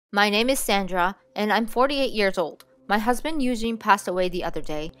My name is Sandra, and I'm 48 years old. My husband Eugene passed away the other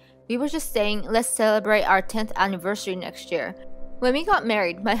day. We were just saying, let's celebrate our 10th anniversary next year. When we got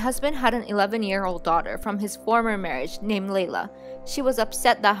married, my husband had an 11-year-old daughter from his former marriage named Layla. She was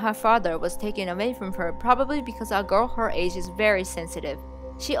upset that her father was taken away from her, probably because a girl her age is very sensitive.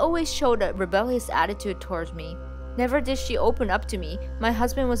 She always showed a rebellious attitude towards me. Never did she open up to me. My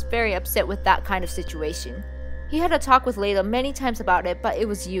husband was very upset with that kind of situation. He had a talk with Layla many times about it, but it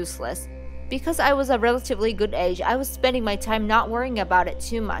was useless. Because I was a relatively good age, I was spending my time not worrying about it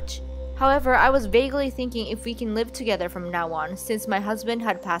too much. However, I was vaguely thinking if we can live together from now on, since my husband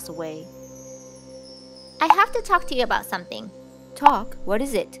had passed away. I have to talk to you about something. Talk? What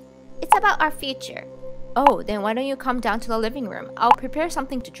is it? It's about our future. Oh, then why don't you come down to the living room? I'll prepare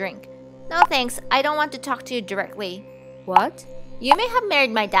something to drink. No thanks, I don't want to talk to you directly. What? You may have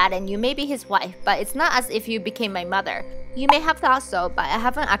married my dad and you may be his wife, but it's not as if you became my mother. You may have thought so, but I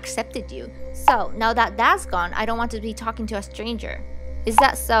haven't accepted you. So, now that dad's gone, I don't want to be talking to a stranger. Is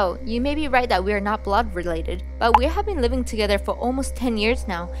that so? You may be right that we are not blood related, but we have been living together for almost 10 years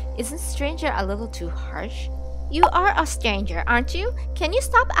now. Isn't stranger a little too harsh? You are a stranger, aren't you? Can you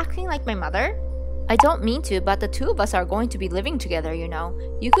stop acting like my mother? I don't mean to, but the two of us are going to be living together, you know.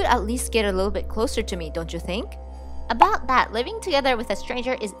 You could at least get a little bit closer to me, don't you think? About that, living together with a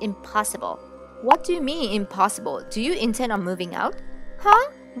stranger is impossible. What do you mean impossible? Do you intend on moving out?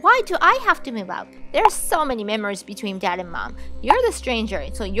 Huh? Why do I have to move out? There are so many memories between dad and mom. You're the stranger,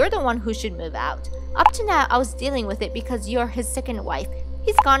 so you're the one who should move out. Up to now, I was dealing with it because you're his second wife.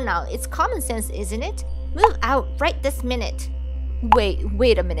 He's gone now. It's common sense, isn't it? Move out right this minute.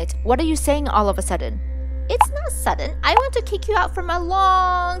 Wait a minute. What are you saying all of a sudden? It's not sudden. I want to kick you out from a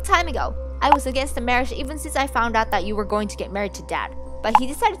long time ago. I was against the marriage even since I found out that you were going to get married to dad. But he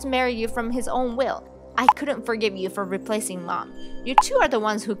decided to marry you from his own will. I couldn't forgive you for replacing mom. You two are the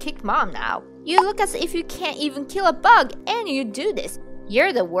ones who kicked mom now. You look as if you can't even kill a bug, and you do this.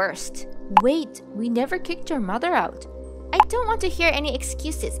 You're the worst. Wait, we never kicked your mother out. I don't want to hear any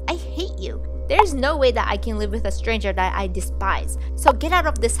excuses. I hate you. There's no way that I can live with a stranger that I despise. So get out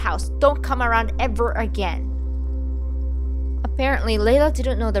of this house. Don't come around ever again. Apparently, Layla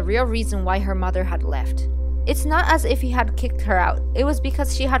didn't know the real reason why her mother had left. It's not as if he had kicked her out. It was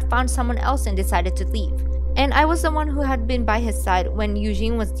because she had found someone else and decided to leave. And I was the one who had been by his side when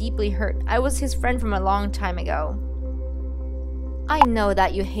Eugene was deeply hurt. I was his friend from a long time ago. I know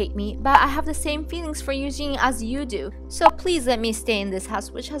that you hate me, but I have the same feelings for Eugene as you do. So please let me stay in this house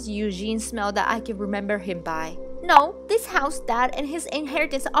which has Eugene's smell that I can remember him by. No, this house, dad, and his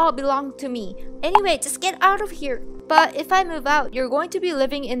inheritance all belong to me. Anyway, just get out of here. But if I move out, you're going to be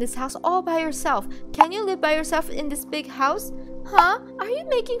living in this house all by yourself. Can you live by yourself in this big house? Huh? Are you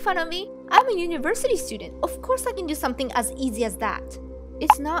making fun of me? I'm a university student. Of course I can do something as easy as that.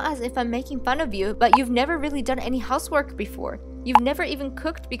 It's not as if I'm making fun of you, but you've never really done any housework before. You've never even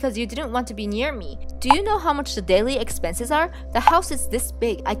cooked because you didn't want to be near me. Do you know how much the daily expenses are? The house is this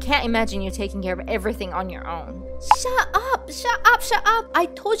big. I can't imagine you taking care of everything on your own. Shut up! Shut up! Shut up! I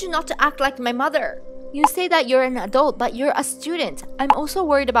told you not to act like my mother. You say that you're an adult, but you're a student. I'm also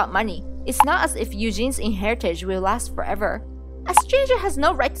worried about money. It's not as if Eugene's inheritance will last forever. A stranger has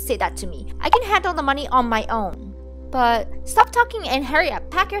no right to say that to me. I can handle the money on my own. But stop talking and hurry up.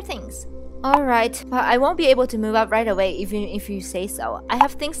 Pack your things. Alright, but I won't be able to move out right away even if you say so. I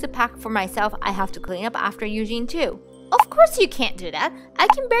have things to pack for myself. I have to clean up after Eugene too. Of course you can't do that. I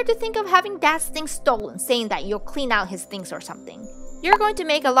can bear to think of having dad's things stolen, saying that you'll clean out his things or something. You're going to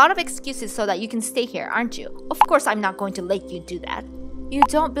make a lot of excuses so that you can stay here, aren't you? Of course I'm not going to let you do that. You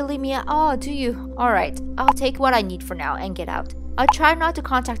don't believe me at all, do you? Alright, I'll take what I need for now and get out. I'll try not to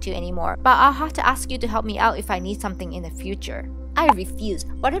contact you anymore, but I'll have to ask you to help me out if I need something in the future. I refuse.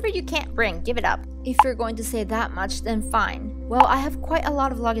 Whatever you can't bring, give it up. If you're going to say that much, then fine. Well, I have quite a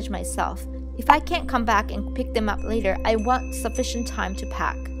lot of luggage myself. If I can't come back and pick them up later, I want sufficient time to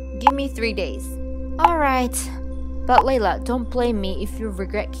pack. Give me 3 days. Alright. But Layla, don't blame me if you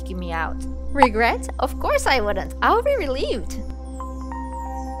regret kicking me out. Regret? Of course I wouldn't. I'll be relieved.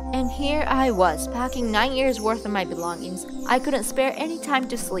 And here I was, packing 9 years worth of my belongings. I couldn't spare any time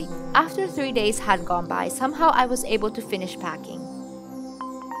to sleep. After 3 days had gone by, somehow I was able to finish packing.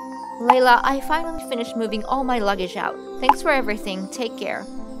 Layla, I finally finished moving all my luggage out. Thanks for everything. Take care.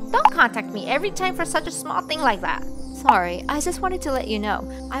 Don't contact me every time for such a small thing like that. Sorry, I just wanted to let you know.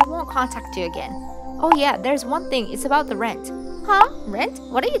 I won't contact you again. Oh yeah, there's one thing. It's about the rent. Huh? Rent?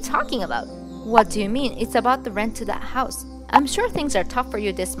 What are you talking about? What do you mean? It's about the rent to that house. I'm sure things are tough for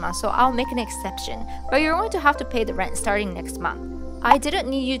you this month, so I'll make an exception. But you're going to have to pay the rent starting next month. I didn't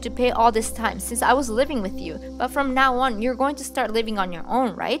need you to pay all this time since I was living with you, but from now on, you're going to start living on your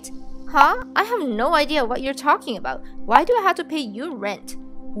own, right? Huh? I have no idea what you're talking about. Why do I have to pay you rent?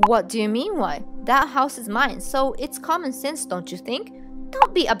 What do you mean why? That house is mine, so it's common sense, don't you think?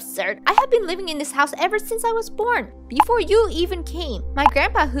 Don't be absurd. I have been living in this house ever since I was born, before you even came. My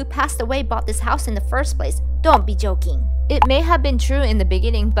grandpa who passed away bought this house in the first place. Don't be joking. It may have been true in the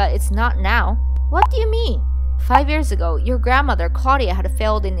beginning, but it's not now. What do you mean? 5 years ago, your grandmother, Claudia, had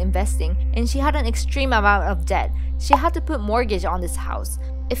failed in investing and she had an extreme amount of debt. She had to put mortgage on this house.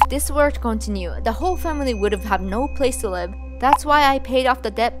 If this were to continue, the whole family would have had no place to live. That's why I paid off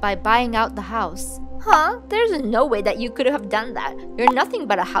the debt by buying out the house. Huh? There's no way that you could have done that. You're nothing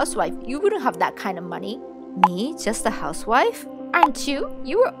but a housewife. You wouldn't have that kind of money. Me? Just a housewife? Aren't you?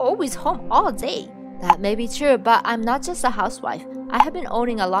 You were always home all day. That may be true, but I'm not just a housewife. I have been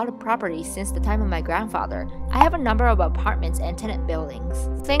owning a lot of property since the time of my grandfather. I have a number of apartments and tenant buildings.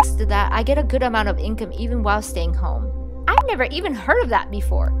 Thanks to that, I get a good amount of income even while staying home. I've never even heard of that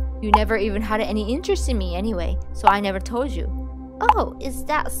before. You never even had any interest in me anyway, so I never told you. Oh, is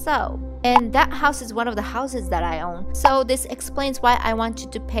that so? And that house is one of the houses that I own. So this explains why I want you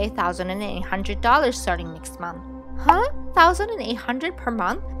to pay $1,800 starting next month. Huh? $1,800 per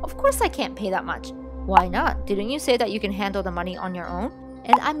month? Of course I can't pay that much. Why not? Didn't you say that you can handle the money on your own?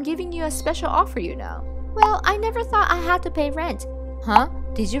 And I'm giving you a special offer you now. Well, I never thought I had to pay rent. Huh?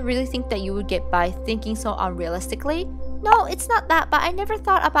 Did you really think that you would get by thinking so unrealistically? No, it's not that, but I never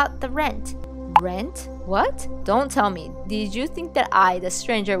thought about the rent. Rent? What? Don't tell me. Did you think that I, the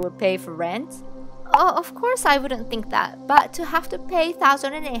stranger, would pay for rent? Oh, of course I wouldn't think that, but to have to pay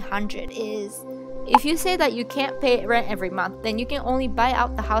 $1,800 is... If you say that you can't pay rent every month, then you can only buy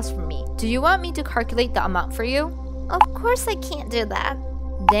out the house from me. Do you want me to calculate the amount for you? Of course I can't do that.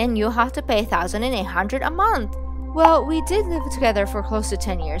 Then you'll have to pay $1,800 a month. Well, we did live together for close to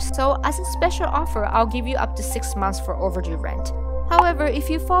 10 years, so as a special offer, I'll give you up to 6 months for overdue rent. However, if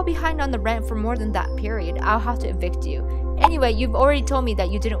you fall behind on the rent for more than that period, I'll have to evict you. Anyway, you've already told me that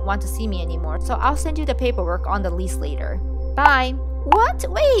you didn't want to see me anymore, so I'll send you the paperwork on the lease later. Bye. What?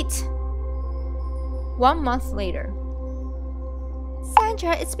 Wait! 1 month later.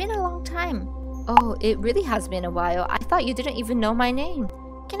 Sandra, it's been a long time. Oh, it really has been a while. I thought you didn't even know my name.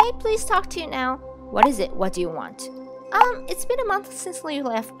 Can I please talk to you now? What is it? What do you want? It's been a month since you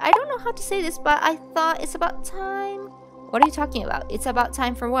left. I don't know how to say this, but I thought it's about time. What are you talking about? It's about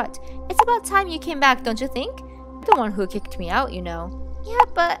time for what? It's about time you came back, don't you think? You're the one who kicked me out, you know. Yeah,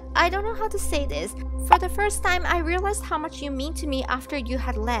 but I don't know how to say this. For the first time, I realized how much you mean to me after you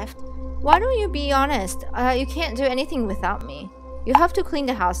had left. Why don't you be honest? You can't do anything without me. You have to clean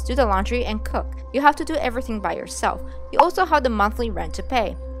the house, do the laundry, and cook. You have to do everything by yourself. You also have the monthly rent to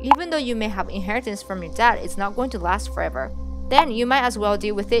pay. Even though you may have inheritance from your dad, it's not going to last forever. Then you might as well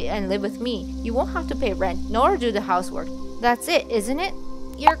deal with it and live with me. You won't have to pay rent, nor do the housework. That's it, isn't it?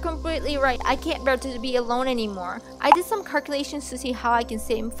 You're completely right. I can't bear to be alone anymore. I did some calculations to see how I can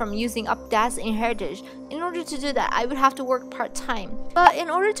save from using up Dad's inheritance. In order to do that, I would have to work part-time. But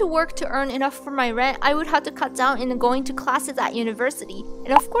in order to work to earn enough for my rent, I would have to cut down in going to classes at university.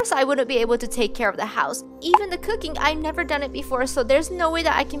 And of course, I wouldn't be able to take care of the house. Even the cooking, I've never done it before, so there's no way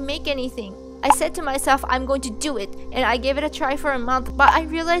that I can make anything. I said to myself, I'm going to do it, and I gave it a try for a month, but I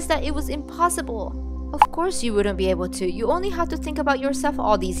realized that it was impossible. Of course you wouldn't be able to. You only have to think about yourself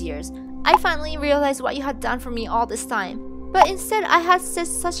all these years. I finally realized what you had done for me all this time. But instead, I had said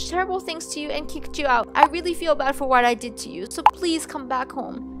such terrible things to you and kicked you out. I really feel bad for what I did to you, so please come back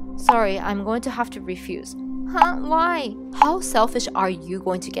home. Sorry, I'm going to have to refuse. Huh? Why? How selfish are you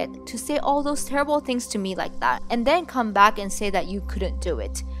going to get to say all those terrible things to me like that and then come back and say that you couldn't do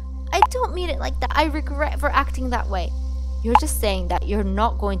it? I don't mean it like that. I regret for acting that way. You're just saying that you're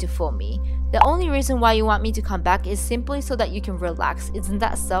not going to fool me. The only reason why you want me to come back is simply so that you can relax. Isn't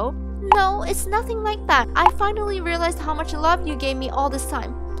that so? No, it's nothing like that. I finally realized how much love you gave me all this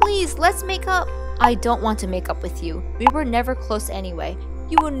time. Please, let's make up. I don't want to make up with you. We were never close anyway.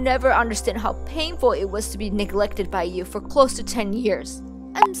 You will never understand how painful it was to be neglected by you for close to 10 years.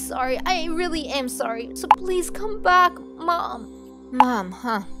 I'm sorry. I really am sorry. So please come back, Mom. Mom,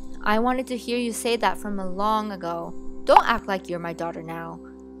 huh? I wanted to hear you say that from long ago. Don't act like you're my daughter now.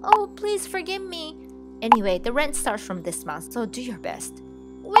 Oh, please forgive me. Anyway, the rent starts from this month, so do your best.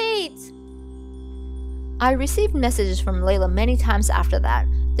 Wait! I received messages from Layla many times after that.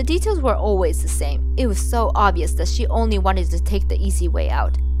 The details were always the same. It was so obvious that she only wanted to take the easy way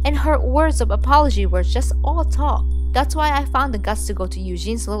out. And her words of apology were just all talk. That's why I found the guts to go to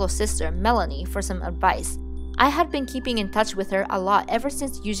Eugene's little sister, Melanie, for some advice. I had been keeping in touch with her a lot ever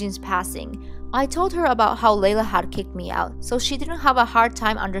since Eugene's passing. I told her about how Layla had kicked me out, so she didn't have a hard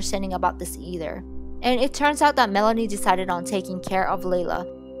time understanding about this either. And it turns out that Melanie decided on taking care of Layla.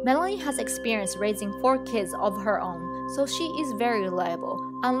 Melanie has experience raising 4 kids of her own, so she is very reliable.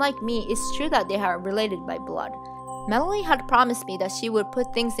 Unlike me, it's true that they are related by blood. Melanie had promised me that she would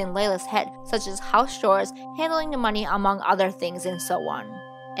put things in Layla's head, such as house chores, handling the money, among other things, and so on.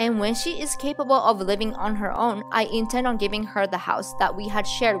 And when she is capable of living on her own, I intend on giving her the house that we had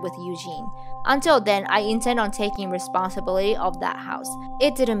shared with Eugene. Until then, I intend on taking responsibility of that house.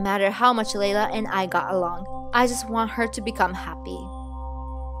 It didn't matter how much Layla and I got along. I just want her to become happy.